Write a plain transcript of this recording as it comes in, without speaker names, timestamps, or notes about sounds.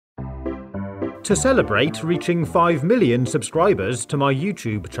To celebrate reaching 5 million subscribers to my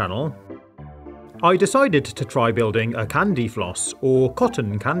YouTube channel, I decided to try building a candy floss or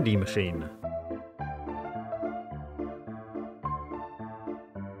cotton candy machine.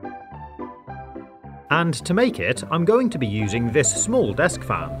 And to make it, I'm going to be using this small desk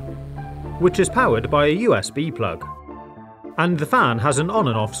fan, which is powered by a USB plug, and the fan has an on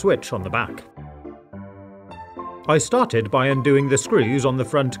and off switch on the back. I started by undoing the screws on the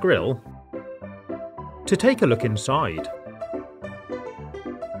front grille to take a look inside.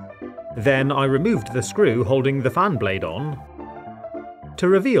 Then I removed the screw holding the fan blade on to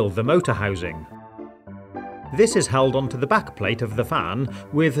reveal the motor housing. This is held onto the back plate of the fan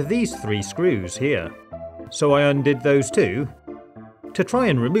with these 3 screws here, so I undid those too to try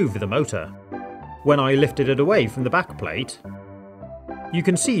and remove the motor. When I lifted it away from the back plate, you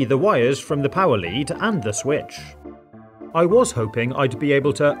can see the wires from the power lead and the switch. I was hoping I'd be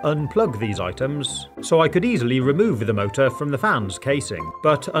able to unplug these items so I could easily remove the motor from the fan's casing,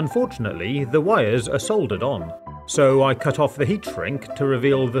 but unfortunately the wires are soldered on, so I cut off the heat shrink to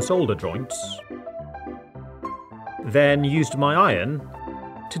reveal the solder joints, then used my iron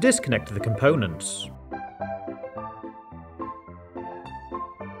to disconnect the components.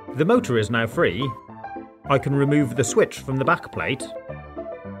 The motor is now free. I can remove the switch from the back plate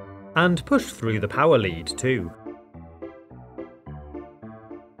and push through the power lead too.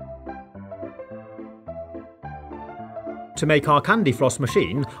 To make our candy floss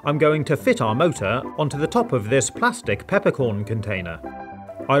machine, I'm going to fit our motor onto the top of this plastic peppercorn container.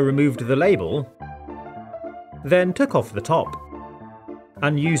 I removed the label, then took off the top,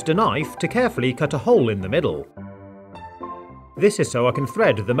 and used a knife to carefully cut a hole in the middle. This is so I can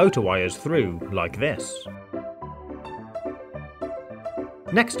thread the motor wires through, like this.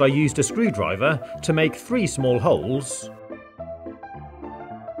 Next I used a screwdriver to make 3 small holes,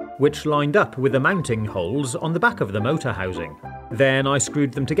 which lined up with the mounting holes on the back of the motor housing. Then I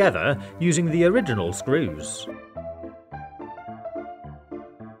screwed them together using the original screws.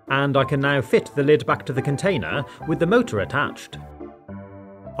 And I can now fit the lid back to the container with the motor attached.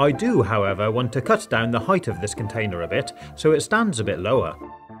 I do, however, want to cut down the height of this container a bit so it stands a bit lower.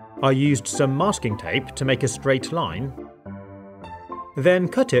 I used some masking tape to make a straight line, then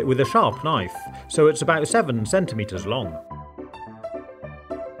cut it with a sharp knife so it's about 7 centimeters long.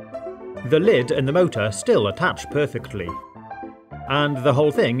 The lid and the motor still attach perfectly, and the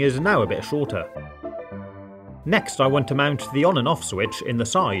whole thing is now a bit shorter. Next I want to mount the on and off switch in the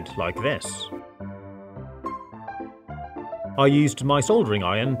side, like this. I used my soldering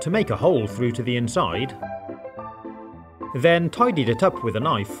iron to make a hole through to the inside, then tidied it up with a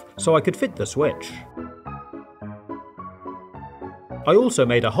knife so I could fit the switch. I also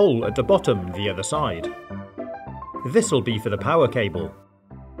made a hole at the bottom the other side. This'll be for the power cable.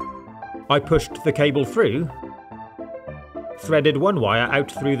 I pushed the cable through, threaded one wire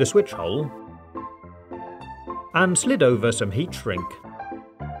out through the switch hole, and slid over some heat shrink.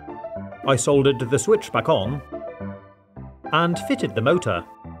 I soldered the switch back on, and fitted the motor,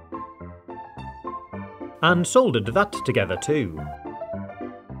 and soldered that together too.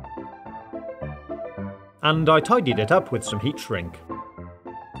 And I tidied it up with some heat shrink.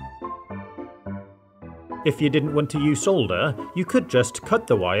 If you didn't want to use solder, you could just cut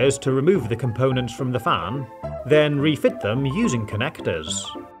the wires to remove the components from the fan, then refit them using connectors.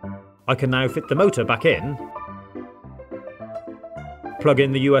 I can now fit the motor back in, plug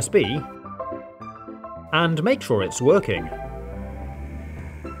in the USB, and make sure it's working.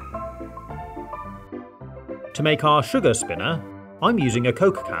 To make our sugar spinner, I'm using a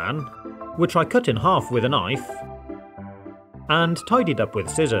Coke can, which I cut in half with a knife, and tidied up with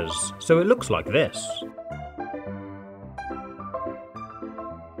scissors, so it looks like this.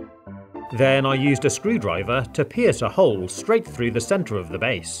 Then I used a screwdriver to pierce a hole straight through the centre of the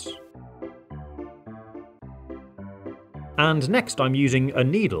base. And next I'm using a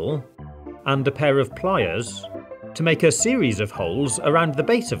needle and a pair of pliers to make a series of holes around the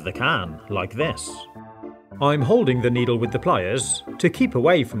base of the can, like this. I'm holding the needle with the pliers to keep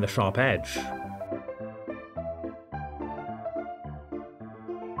away from the sharp edge.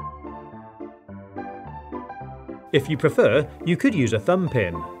 If you prefer, you could use a thumb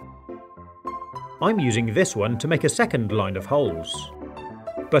pin. I'm using this one to make a second line of holes.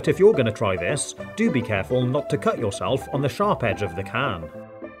 But if you're going to try this, do be careful not to cut yourself on the sharp edge of the can.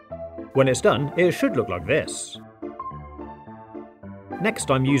 When it's done, it should look like this. Next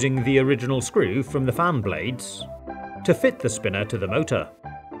I'm using the original screw from the fan blades to fit the spinner to the motor.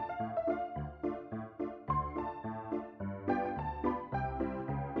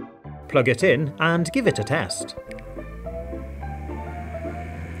 Plug it in and give it a test.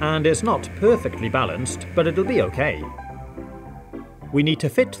 and it's not perfectly balanced, but it'll be okay. We need to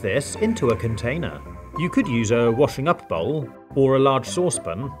fit this into a container. You could use a washing up bowl or a large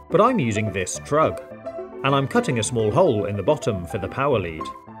saucepan, but I'm using this trug, and I'm cutting a small hole in the bottom for the power lead.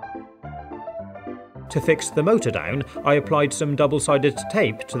 To fix the motor down, I applied some double-sided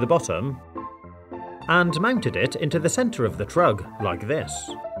tape to the bottom and mounted it into the centre of the trug, like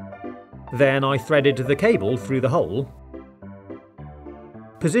this. Then I threaded the cable through the hole,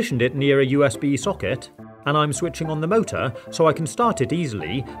 positioned it near a USB socket, and I'm switching on the motor so I can start it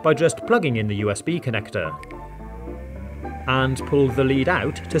easily by just plugging in the USB connector, and pull the lead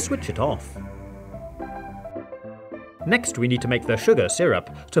out to switch it off. Next we need to make the sugar syrup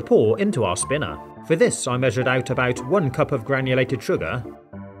to pour into our spinner. For this I measured out about 1 cup of granulated sugar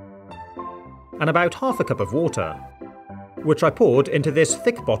and about half a cup of water, which I poured into this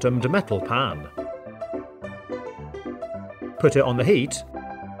thick-bottomed metal pan. Put it on the heat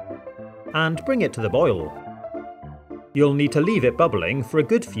and bring it to the boil. You'll need to leave it bubbling for a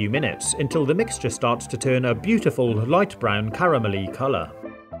good few minutes until the mixture starts to turn a beautiful light brown caramelly colour.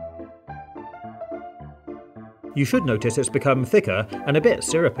 You should notice it's become thicker and a bit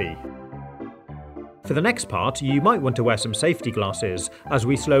syrupy. For the next part, you might want to wear some safety glasses as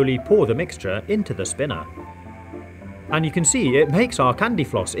we slowly pour the mixture into the spinner. And you can see it makes our candy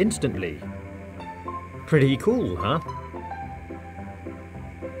floss instantly. Pretty cool, huh?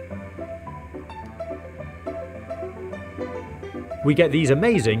 We get these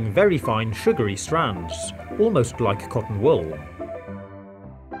amazing, very fine sugary strands, almost like cotton wool.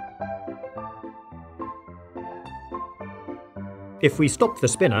 If we stop the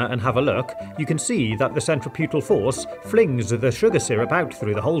spinner and have a look, you can see that the centripetal force flings the sugar syrup out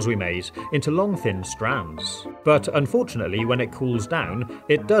through the holes we made into long thin strands. But unfortunately, when it cools down,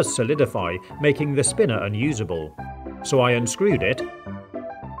 it does solidify, making the spinner unusable. So I unscrewed it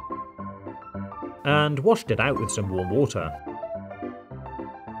and washed it out with some warm water.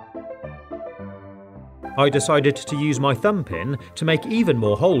 I decided to use my thumb pin to make even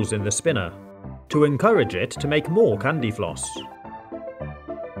more holes in the spinner, to encourage it to make more candy floss.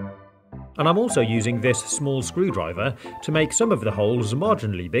 And I'm also using this small screwdriver to make some of the holes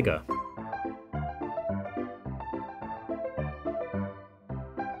marginally bigger.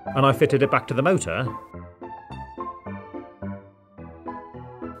 And I fitted it back to the motor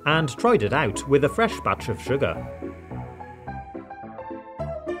and tried it out with a fresh batch of sugar.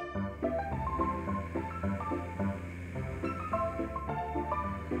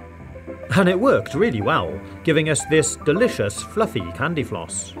 And it worked really well, giving us this delicious fluffy candy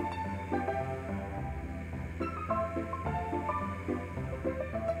floss.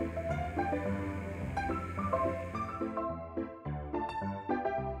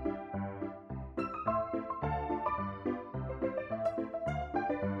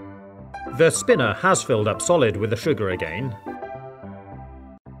 The spinner has filled up solid with the sugar again,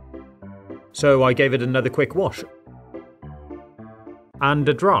 so I gave it another quick wash and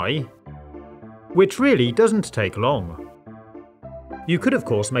a dry, which really doesn't take long. You could of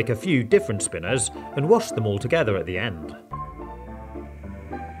course make a few different spinners and wash them all together at the end.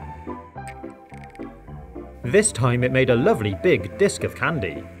 This time it made a lovely big disc of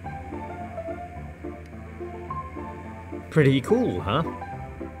candy. Pretty cool, huh?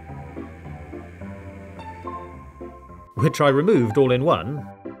 Which I removed all in one.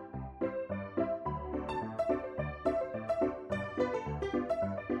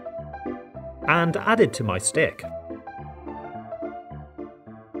 And added to my stick.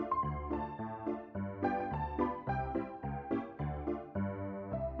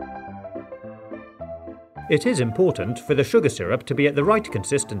 It is important for the sugar syrup to be at the right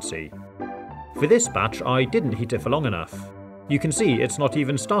consistency. For this batch I didn't heat it for long enough. You can see it's not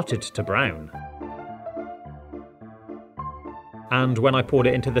even started to brown. And when I poured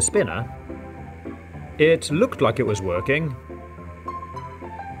it into the spinner, it looked like it was working,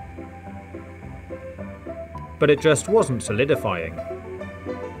 but it just wasn't solidifying.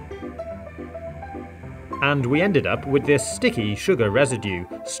 And we ended up with this sticky sugar residue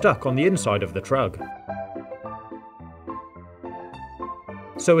stuck on the inside of the trug.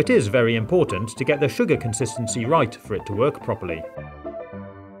 So it is very important to get the sugar consistency right for it to work properly.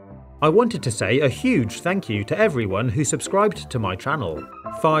 I wanted to say a huge thank you to everyone who subscribed to my channel.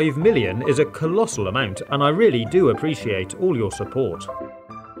 5 million is a colossal amount, and I really do appreciate all your support.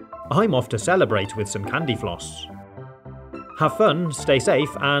 I'm off to celebrate with some candy floss. Have fun, stay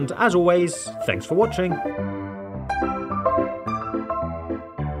safe, and as always, thanks for watching.